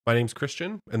My name's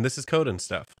Christian, and this is Code and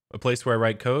Stuff, a place where I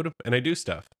write code and I do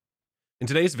stuff. In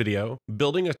today's video,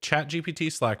 building a ChatGPT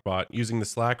Slackbot using the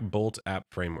Slack Bolt app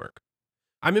framework.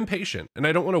 I'm impatient, and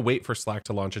I don't want to wait for Slack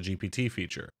to launch a GPT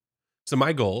feature. So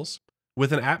my goals,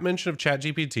 with an app mention of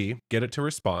ChatGPT, get it to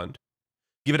respond,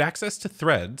 give it access to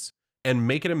threads, and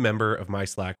make it a member of my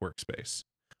Slack workspace.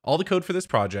 All the code for this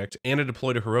project and a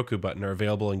deploy to Heroku button are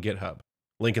available in GitHub.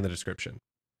 Link in the description.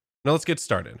 Now let's get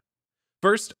started.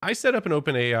 First, I set up an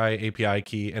OpenAI API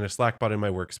key and a Slackbot in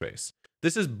my workspace.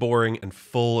 This is boring and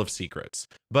full of secrets,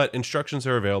 but instructions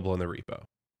are available in the repo.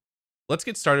 Let's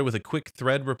get started with a quick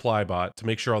thread reply bot to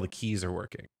make sure all the keys are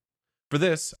working. For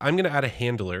this, I'm going to add a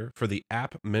handler for the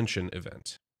app mention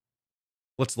event.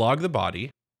 Let's log the body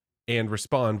and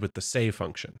respond with the say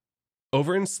function.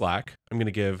 Over in Slack, I'm going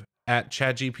to give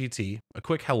 @ChatGPT a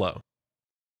quick hello.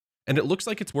 And it looks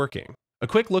like it's working. A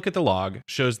quick look at the log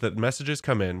shows that messages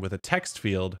come in with a text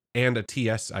field and a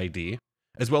TS ID,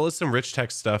 as well as some rich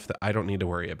text stuff that I don't need to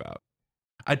worry about.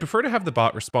 I'd prefer to have the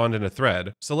bot respond in a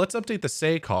thread, so let's update the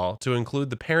say call to include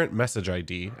the parent message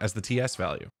ID as the TS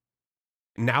value.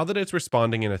 Now that it's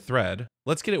responding in a thread,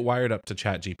 let's get it wired up to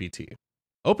ChatGPT.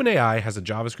 OpenAI has a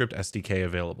JavaScript SDK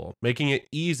available, making it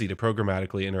easy to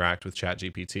programmatically interact with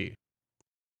ChatGPT.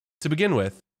 To begin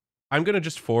with, I'm going to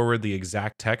just forward the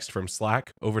exact text from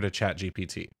Slack over to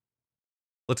ChatGPT.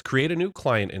 Let's create a new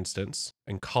client instance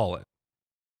and call it.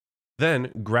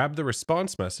 Then grab the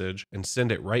response message and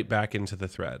send it right back into the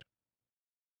thread.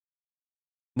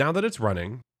 Now that it's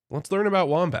running, let's learn about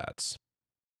wombats.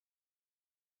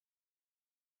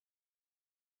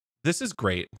 This is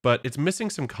great, but it's missing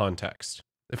some context.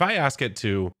 If I ask it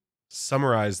to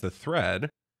summarize the thread,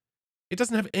 it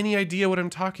doesn't have any idea what I'm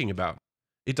talking about.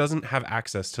 It doesn't have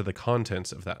access to the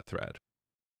contents of that thread.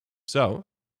 So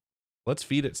let's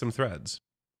feed it some threads.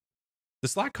 The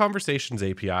Slack Conversations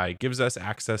API gives us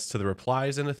access to the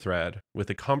replies in a thread with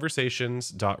the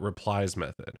conversations.replies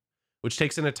method, which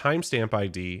takes in a timestamp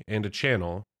ID and a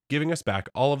channel, giving us back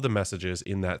all of the messages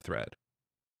in that thread.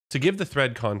 To give the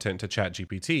thread content to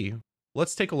ChatGPT,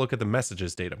 let's take a look at the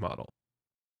messages data model.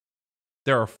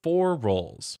 There are 4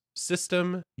 roles: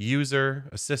 system, user,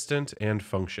 assistant, and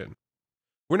function.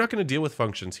 We're not going to deal with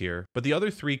functions here, but the other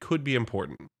 3 could be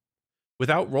important.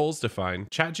 Without roles defined,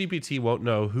 ChatGPT won't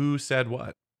know who said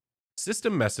what.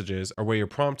 System messages are where your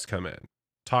prompts come in.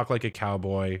 Talk like a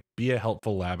cowboy, be a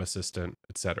helpful lab assistant,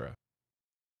 etc.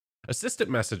 Assistant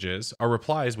messages are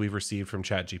replies we've received from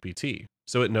ChatGPT,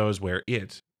 so it knows where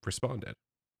it responded.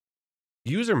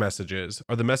 User messages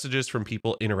are the messages from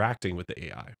people interacting with the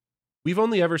AI. We've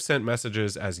only ever sent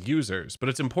messages as users, but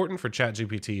it's important for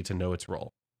ChatGPT to know its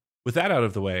role. With that out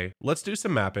of the way, let's do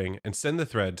some mapping and send the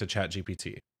thread to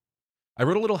ChatGPT. I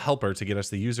wrote a little helper to get us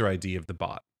the user ID of the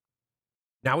bot.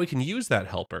 Now we can use that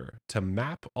helper to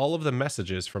map all of the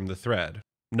messages from the thread,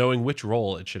 knowing which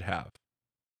role it should have.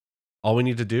 All we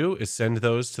need to do is send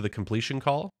those to the completion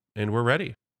call, and we're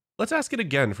ready. Let's ask it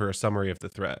again for a summary of the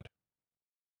thread.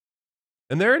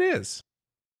 And there it is.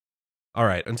 All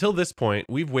right, until this point,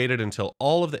 we've waited until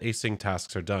all of the async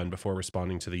tasks are done before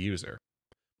responding to the user.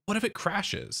 What if it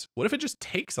crashes? What if it just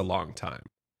takes a long time?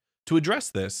 To address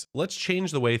this, let's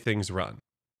change the way things run.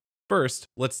 First,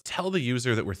 let's tell the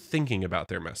user that we're thinking about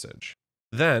their message.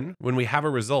 Then, when we have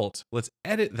a result, let's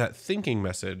edit that thinking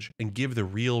message and give the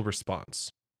real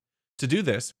response. To do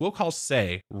this, we'll call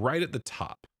say right at the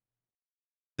top.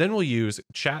 Then we'll use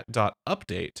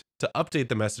chat.update to update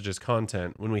the message's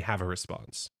content when we have a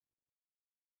response.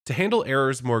 To handle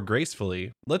errors more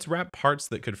gracefully, let's wrap parts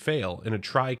that could fail in a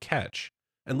try-catch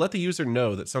and let the user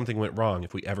know that something went wrong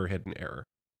if we ever hit an error.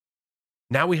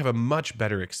 Now we have a much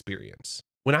better experience.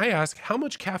 When I ask how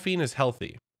much caffeine is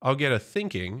healthy, I'll get a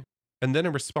thinking and then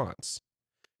a response.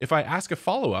 If I ask a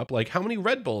follow-up like how many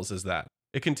Red Bulls is that,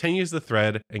 it continues the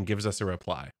thread and gives us a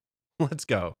reply. Let's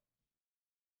go.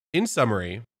 In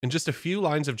summary, in just a few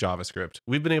lines of JavaScript,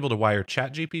 we've been able to wire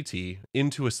ChatGPT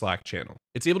into a Slack channel.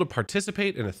 It's able to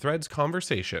participate in a thread's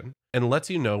conversation and lets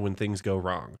you know when things go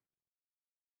wrong.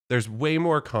 There's way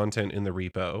more content in the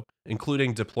repo,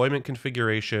 including deployment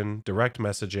configuration, direct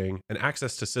messaging, and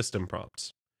access to system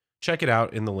prompts. Check it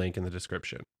out in the link in the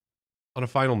description. On a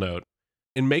final note,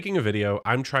 in making a video,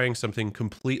 I'm trying something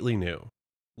completely new.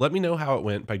 Let me know how it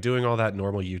went by doing all that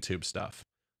normal YouTube stuff,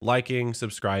 liking,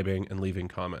 subscribing, and leaving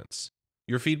comments.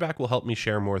 Your feedback will help me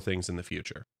share more things in the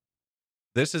future.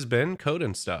 This has been Code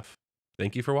and Stuff.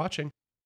 Thank you for watching.